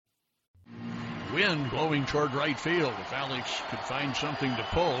Wind blowing toward right field. If Alex could find something to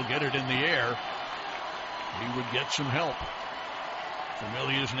pull, get it in the air, he would get some help.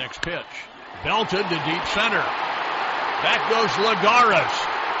 Familia's next pitch. Belted to deep center. Back goes Lagares.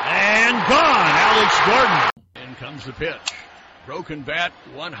 And gone, Alex Gordon. In comes the pitch. Broken bat,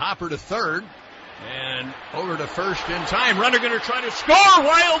 one hopper to third. And over to first in time. Runner going to try to score.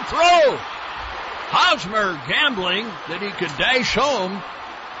 Wild throw. Hosmer gambling that he could dash home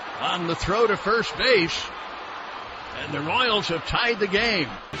on the throw to first base. And the Royals have tied the game.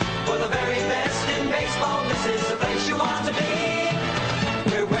 For the very best in baseball, this is the place you want to be.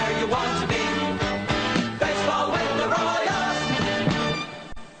 We're where you want to be. Baseball with the Royals.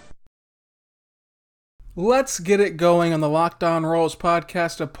 Let's get it going on the Locked On Royals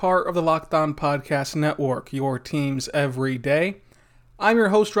podcast, a part of the Locked On Podcast Network, your teams every day. I'm your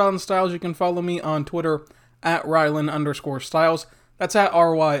host, Rylan Stiles. You can follow me on Twitter at Rylan_Stiles. That's at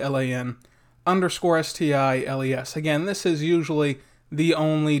RYLAN_STILES. Again, this is usually the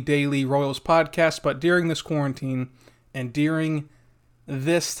only daily Royals podcast, but during this quarantine and during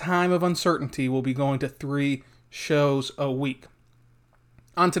this time of uncertainty, we'll be going to 3 shows a week.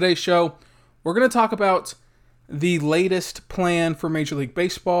 On today's show, we're going to talk about the latest plan for Major League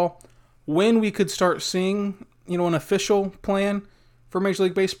Baseball, when we could start seeing, an official plan for Major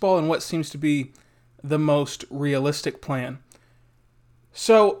League Baseball, and what seems to be the most realistic plan.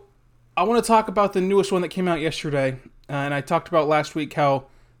 So, I want to talk about the newest one that came out yesterday, and I talked about last week how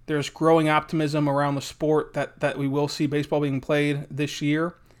there's growing optimism around the sport that we will see baseball being played this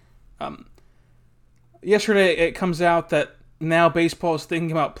year. Yesterday, it comes out that now baseball is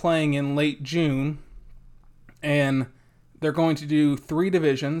thinking about playing in late June, and they're going to do 3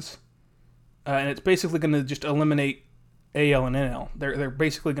 divisions, and it's basically going to just eliminate AL and NL. They're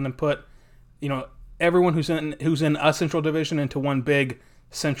basically going to put, everyone who's in a central division into one big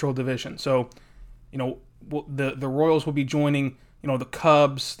central division. So, the Royals will be joining, the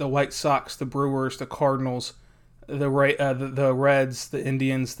Cubs, the White Sox, the Brewers, the Cardinals, the Reds, the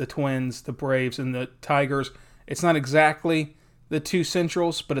Indians, the Twins, the Braves, and the Tigers. It's not exactly the 2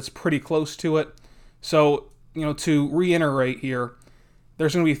 centrals, but it's pretty close to it. So, to reiterate here,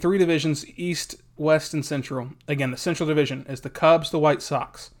 there's going to be 3 divisions, East, West, and Central. Again, the Central Division is the Cubs, the White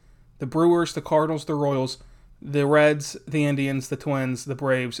Sox, the Brewers, the Cardinals, the Royals, the Reds, the Indians, the Twins, the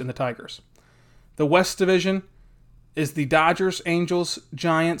Braves, and the Tigers. The West Division is the Dodgers, Angels,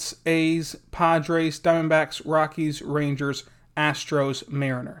 Giants, A's, Padres, Diamondbacks, Rockies, Rangers, Astros,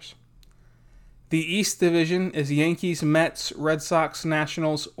 Mariners. The East Division is Yankees, Mets, Red Sox,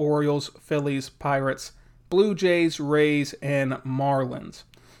 Nationals, Orioles, Phillies, Pirates, Blue Jays, Rays, and Marlins.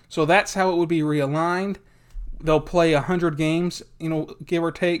 So that's how it would be realigned. They'll play 100 games, give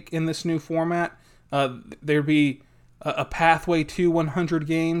or take, in this new format. There'd be a pathway to 100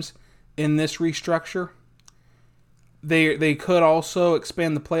 games in this restructure. They could also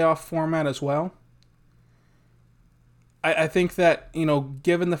expand the playoff format as well. I think that,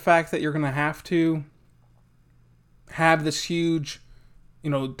 given the fact that you're going to have this huge,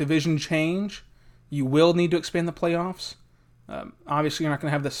 division change, you will need to expand the playoffs. Obviously, you're not going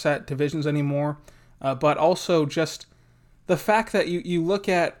to have the set divisions anymore. But also just the fact that you look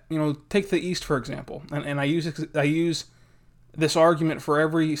at, take the East, for example. And I use this argument for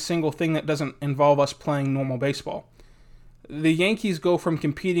every single thing that doesn't involve us playing normal baseball. The Yankees go from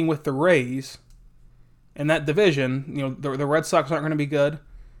competing with the Rays in that division. The Red Sox aren't going to be good.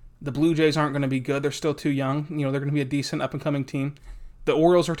 The Blue Jays aren't going to be good. They're still too young. They're going to be a decent up-and-coming team. The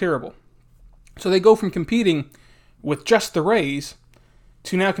Orioles are terrible. So they go from competing with just the Rays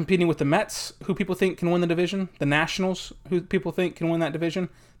to now competing with the Mets, who people think can win the division, the Nationals, who people think can win that division,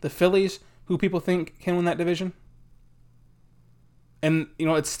 the Phillies, who people think can win that division. And,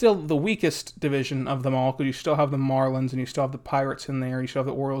 it's still the weakest division of them all, because you still have the Marlins, and you still have the Pirates in there, you still have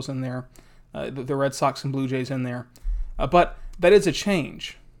the Orioles in there, the Red Sox and Blue Jays in there. But that is a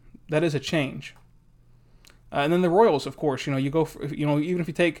change. That is a change. And then the Royals, of course, you go for, even if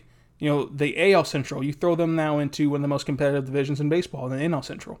you take, the AL Central, you throw them now into one of the most competitive divisions in baseball, the NL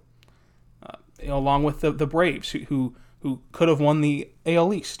Central, along with the Braves, who could have won the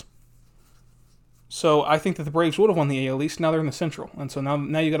AL East. So I think that the Braves would have won the AL East. Now they're in the Central, and so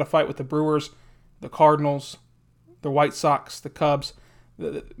now you got to fight with the Brewers, the Cardinals, the White Sox, the Cubs.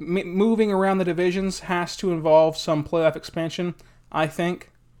 Moving around the divisions has to involve some playoff expansion, I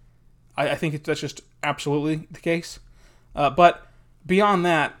think. I think that's just absolutely the case. But beyond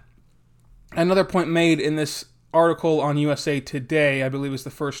that, another point made in this article on USA Today, I believe was the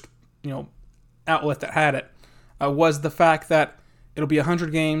first, outlet that had it, was the fact that it'll be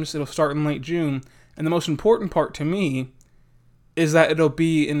 100 games, it'll start in late June, and the most important part to me is that it'll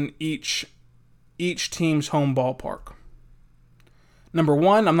be in each each team's home ballpark. Number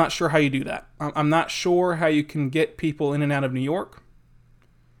one, I'm not sure how you do that. I'm not sure how you can get people in and out of New York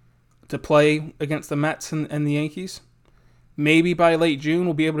to play against the Mets and the Yankees. Maybe by late June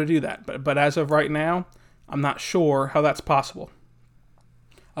we'll be able to do that. But as of right now, I'm not sure how that's possible.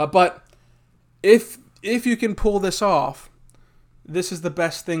 But if you can pull this off, this is the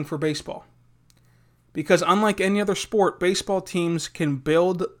best thing for baseball. Because unlike any other sport, baseball teams can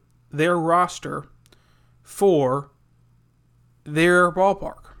build their roster for their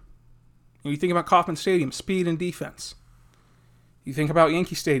ballpark. You think about Kauffman Stadium, speed and defense. You think about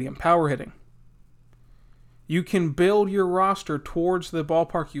Yankee Stadium, power hitting. You can build your roster towards the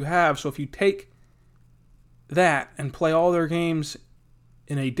ballpark you have, so if you take that and play all their games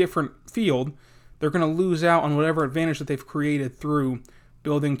in a different field, they're going to lose out on whatever advantage that they've created through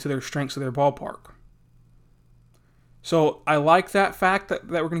building to their strengths of their ballpark. So I like that fact that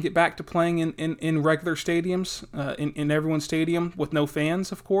we're going to get back to playing in regular stadiums, in everyone's stadium with no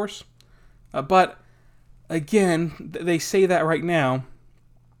fans, of course. But again, they say that right now,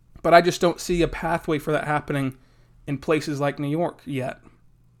 but I just don't see a pathway for that happening in places like New York yet.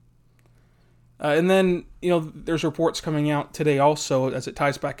 And then, there's reports coming out today also, as it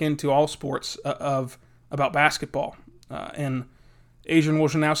ties back into all sports, about basketball. And Adrian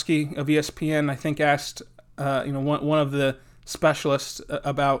Wojnarowski of ESPN, I think, asked one of the specialists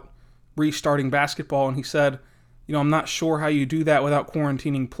about restarting basketball, and he said, I'm not sure how you do that without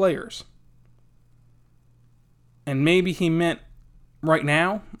quarantining players. And maybe he meant right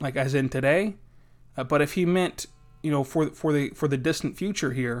now, like as in today, but if he meant, for the distant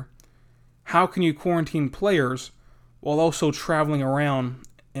future here, how can you quarantine players while also traveling around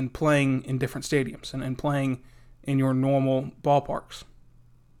and playing in different stadiums and playing in your normal ballparks?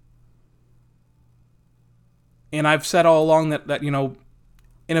 And I've said all along that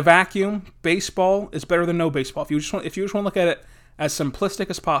in a vacuum, baseball is better than no baseball. If you just want to look at it as simplistic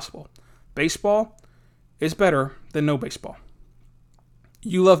as possible, baseball is better than no baseball.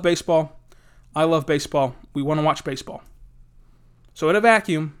 You love baseball. I love baseball. We want to watch baseball. So in a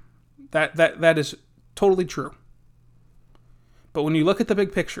vacuum, that is totally true. But when you look at the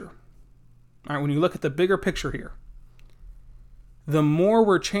big picture, all right, when you look at the bigger picture here, the more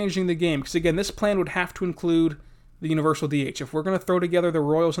we're changing the game, because again, this plan would have to include the universal DH. If we're going to throw together the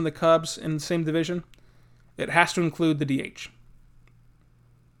Royals and the Cubs in the same division, it has to include the DH.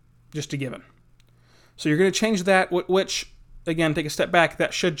 Just a given. So you're going to change that, which, again, take a step back,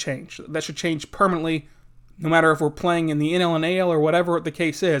 that should change. That should change permanently, no matter if we're playing in the NL and AL or whatever the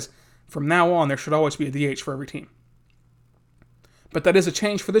case is. From now on, there should always be a DH for every team. But that is a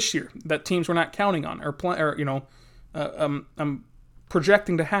change for this year that teams were not counting on or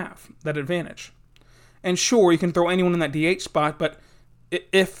projecting to have that advantage. And sure, you can throw anyone in that DH spot, but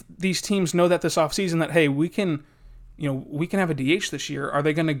if these teams know that this offseason that, hey, we can have a DH this year, are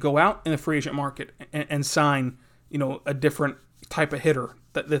they going to go out in the free agent market and sign, a different type of hitter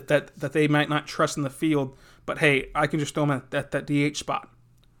that they might not trust in the field, but hey, I can just throw them at that DH spot?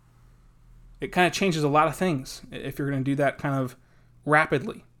 It kind of changes a lot of things if you're going to do that kind of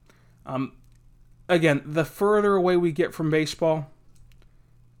rapidly. Again, the further away we get from baseball,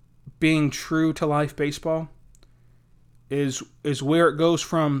 being true to life baseball, is where it goes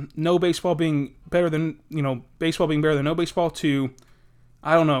from no baseball being better than, baseball being better than no baseball to,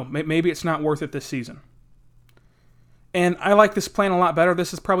 I don't know, maybe it's not worth it this season. And I like this plan a lot better.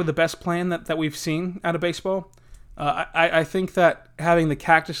 This is probably the best plan that we've seen out of baseball. I think that having the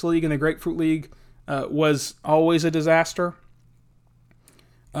Cactus League and the Grapefruit League was always a disaster.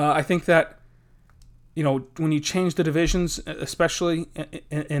 I think that, when you change the divisions, especially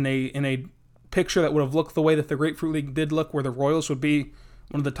in a picture that would have looked the way that the Grapefruit League did look, where the Royals would be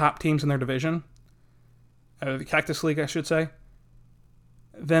one of the top teams in their division, the Cactus League, I should say,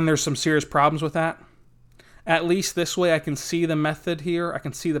 then there's some serious problems with that. At least this way I can see the method here. I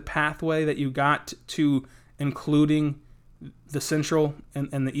can see the pathway that you got to including the Central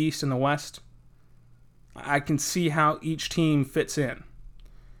and the East and the West. I can see how each team fits in.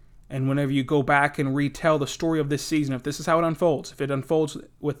 And whenever you go back and retell the story of this season, if this is how it unfolds, if it unfolds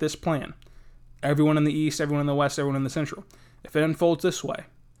with this plan, everyone in the East, everyone in the West, everyone in the Central, if it unfolds this way,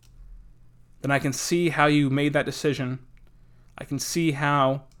 then I can see how you made that decision. I can see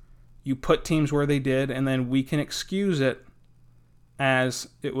how you put teams where they did, and then we can excuse it as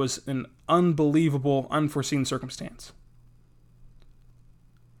it was an unbelievable, unforeseen circumstance.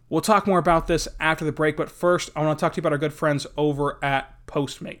 We'll talk more about this after the break, but first, I want to talk to you about our good friends over at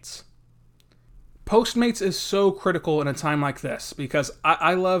Postmates. Postmates is so critical in a time like this because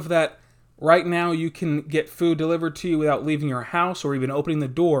I love that right now you can get food delivered to you without leaving your house or even opening the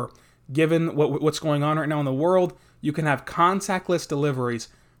door given what's going on right now in the world, you can have contactless deliveries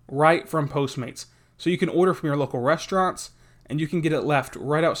right from Postmates. So you can order from your local restaurants, and you can get it left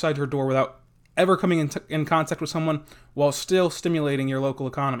right outside your door without ever coming in contact with someone, while still stimulating your local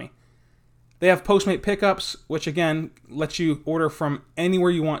economy. They have Postmate pickups, which again lets you order from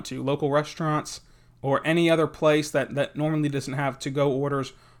anywhere you want to, local restaurants or any other place that normally doesn't have to-go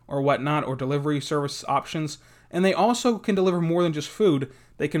orders or whatnot, or delivery service options. And they also can deliver more than just food.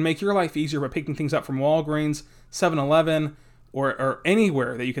 They can make your life easier by picking things up from Walgreens, 7-Eleven, or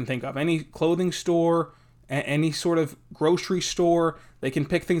anywhere that you can think of. Any clothing store, any sort of grocery store, they can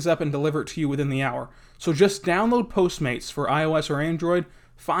pick things up and deliver it to you within the hour. So just download Postmates for iOS or Android,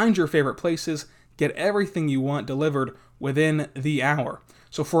 find your favorite places, get everything you want delivered within the hour.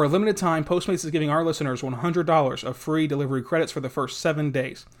 So for a limited time, Postmates is giving our listeners $100 of free delivery credits for the first 7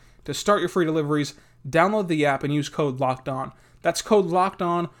 days. To start your free deliveries, download the app and use code LOCKEDON. That's code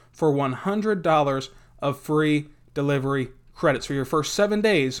LOCKEDON for $100 of free delivery credits for your first 7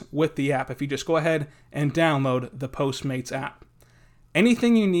 days with the app if you just go ahead and download the Postmates app.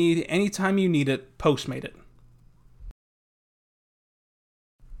 Anything you need, anytime you need it, Postmate it.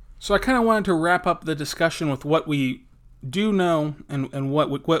 So I kind of wanted to wrap up the discussion with what we do know and what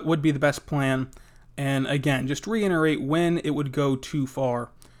would be the best plan. And again, just reiterate when it would go too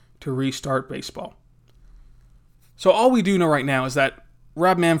far to restart baseball. So all we do know right now is that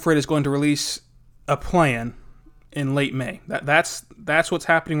Rob Manfred is going to release a plan in late May. That's what's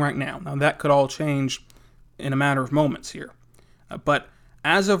happening right now. Now that could all change in a matter of moments here. But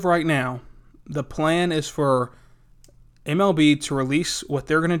as of right now, the plan is for MLB to release what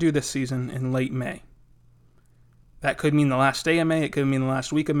they're going to do this season in late May. That could mean the last day of May. It could mean the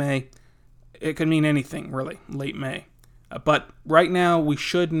last week of May. It could mean anything, really, late May. But right now, we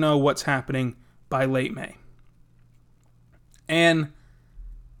should know what's happening by late May. And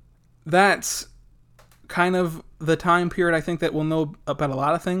that's kind of the time period I think that we'll know about a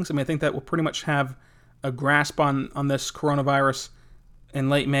lot of things. I mean, I think that we'll pretty much have a grasp on this coronavirus in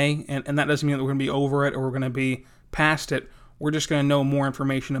late May. And that doesn't mean that we're going to be over it or we're going to be past it. We're just going to know more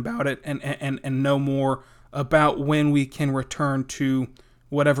information about it and know more about when we can return to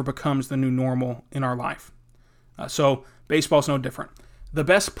whatever becomes the new normal in our life. So baseball's no different. The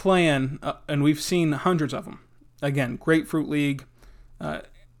best plan, and we've seen hundreds of them. Again, Grapefruit League,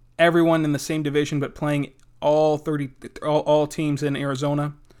 everyone in the same division, but playing all teams in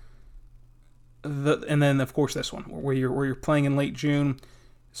Arizona. And then of course this one, where you're playing in late June,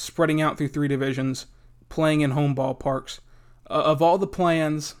 spreading out through 3 divisions, playing in home ballparks. Of all the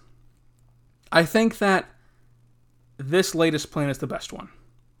plans, I think that this latest plan is the best one.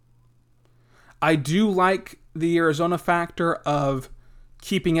 I do like the Arizona factor of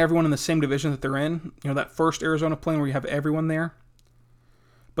keeping everyone in the same division that they're in. You know, that first Arizona plan where you have everyone there.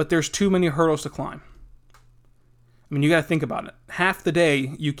 But there's too many hurdles to climb. I mean, you got to think about it. Half the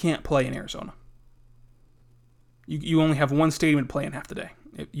day, you can't play in Arizona. You only have one stadium to play in half the day.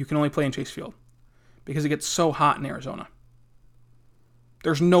 You can only play in Chase Field because it gets so hot in Arizona.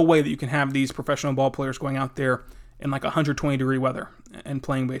 There's no way that you can have these professional ball players going out there in like 120-degree weather and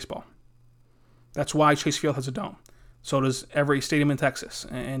playing baseball. That's why Chase Field has a dome. So does every stadium in Texas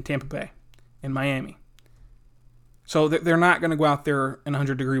and Tampa Bay and Miami. So they're not going to go out there in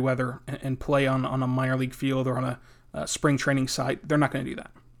 100-degree weather and play on a minor league field or on a spring training site. They're not going to do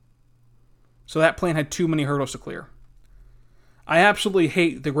that. So that plan had too many hurdles to clear. I absolutely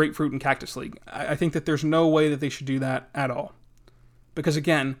hate the Grapefruit and Cactus League. I think that there's no way that they should do that at all. Because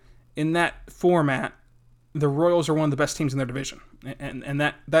again, in that format, the Royals are one of the best teams in their division. And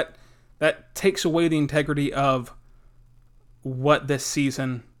that takes away the integrity of what this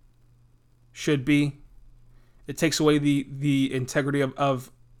season should be. It takes away the integrity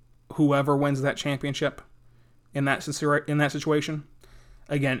of whoever wins that championship in that situation.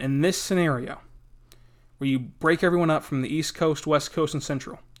 Again, in this scenario, where you break everyone up from the East Coast, West Coast, and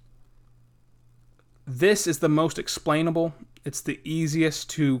Central, this is the most explainable. It's the easiest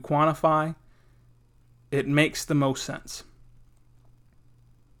to quantify. It makes the most sense.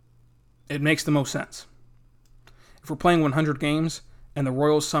 It makes the most sense. If we're playing 100 games and the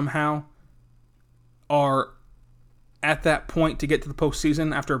Royals somehow are at that point to get to the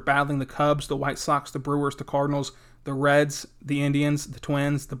postseason after battling the Cubs, the White Sox, the Brewers, the Cardinals, the Reds, the Indians, the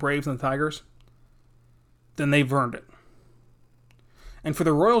Twins, the Braves, and the Tigers, then they've earned it. And for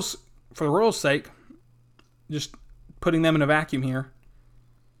the Royals' sake, just putting them in a vacuum here,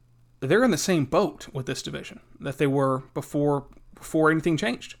 they're in the same boat with this division that they were before anything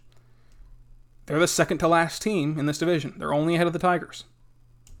changed. They're the second to last team in this division. They're only ahead of the Tigers.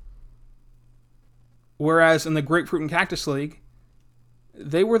 Whereas in the Grapefruit and Cactus League,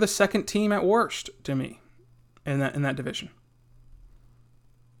 they were the second team at worst to me in that division.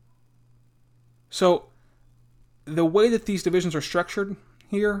 So the way that these divisions are structured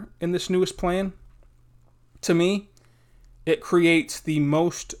here in this newest plan, to me, it creates the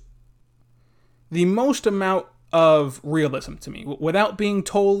most amount of realism to me. Without being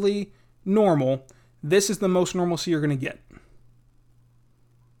totally normal, this is the most normalcy you're going to get.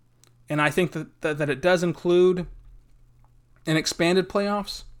 And I think that it does include an expanded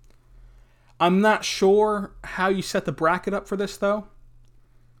playoffs. I'm not sure how you set the bracket up for this, though.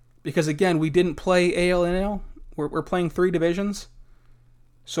 Because, again, we didn't play AL and NL. We're playing 3 divisions.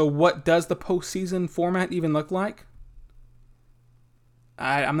 So what does the postseason format even look like?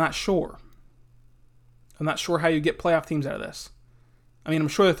 I'm not sure. I'm not sure how you get playoff teams out of this. I mean, I'm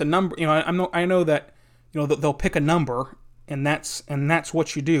sure that the number, I know that, they'll pick a number, and that's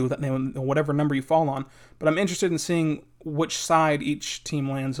what you do, that whatever number you fall on. But I'm interested in seeing which side each team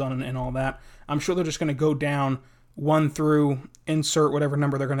lands on and all that. I'm sure they're just going to go down 1 through insert whatever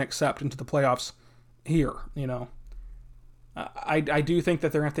number they're going to accept into the playoffs here. I do think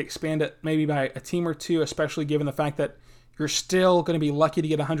that they're going to have to expand it maybe by a team or 2, especially given the fact that you're still going to be lucky to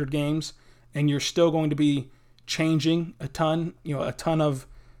get 100 games, and you're still going to be changing a ton of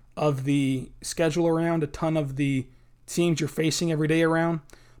the schedule around, a ton of the teams you're facing every day around,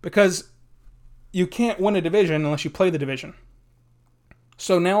 because you can't win a division unless you play the division.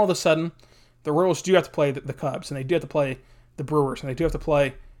 So now all of a sudden, the Royals do have to play the Cubs, and they do have to play the Brewers, and they do have to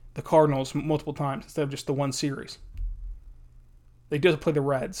play the Cardinals multiple times instead of just the one series. They do have to play the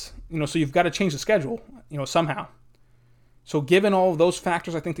Reds. So you've got to change the schedule, somehow. So given all of those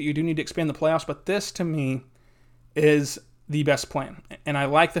factors, I think that you do need to expand the playoffs, but this, to me, is the best plan. And I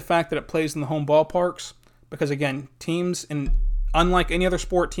like the fact that it plays in the home ballparks, because, again, teams, and unlike any other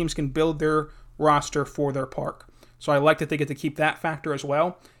sport, teams can build their roster for their park. So I like that they get to keep that factor as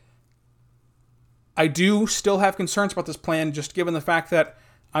well. I do still have concerns about this plan, just given the fact that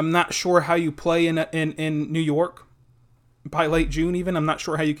I'm not sure how you play in New York by late June even. I'm not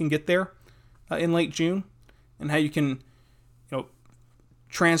sure how you can get there in late June, and how you can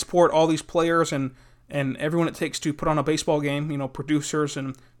transport all these players and everyone it takes to put on a baseball game, producers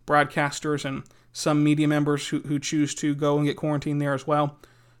and broadcasters and some media members who choose to go and get quarantined there as well.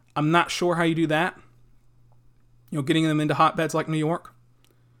 I'm not sure how you do that, getting them into hotbeds like New York.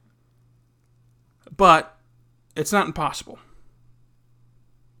 But it's not impossible.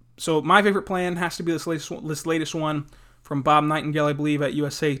 So my favorite plan has to be this latest one from Bob Nightingale, I believe, at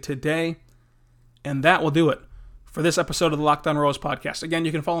USA Today. And that will do it for this episode of the Locked On Royals podcast. Again,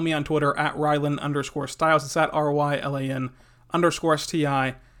 you can follow me on Twitter at Rylan_Stiles. It's at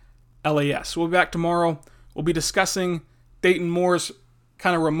RYLAN_STILAS. We'll be back tomorrow. We'll be discussing Dayton Moore's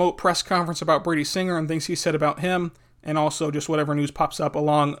kind of remote press conference about Brady Singer and things he said about him, and also just whatever news pops up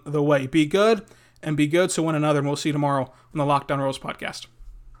along the way. Be good and be good to one another, and we'll see you tomorrow on the Locked On Royals podcast.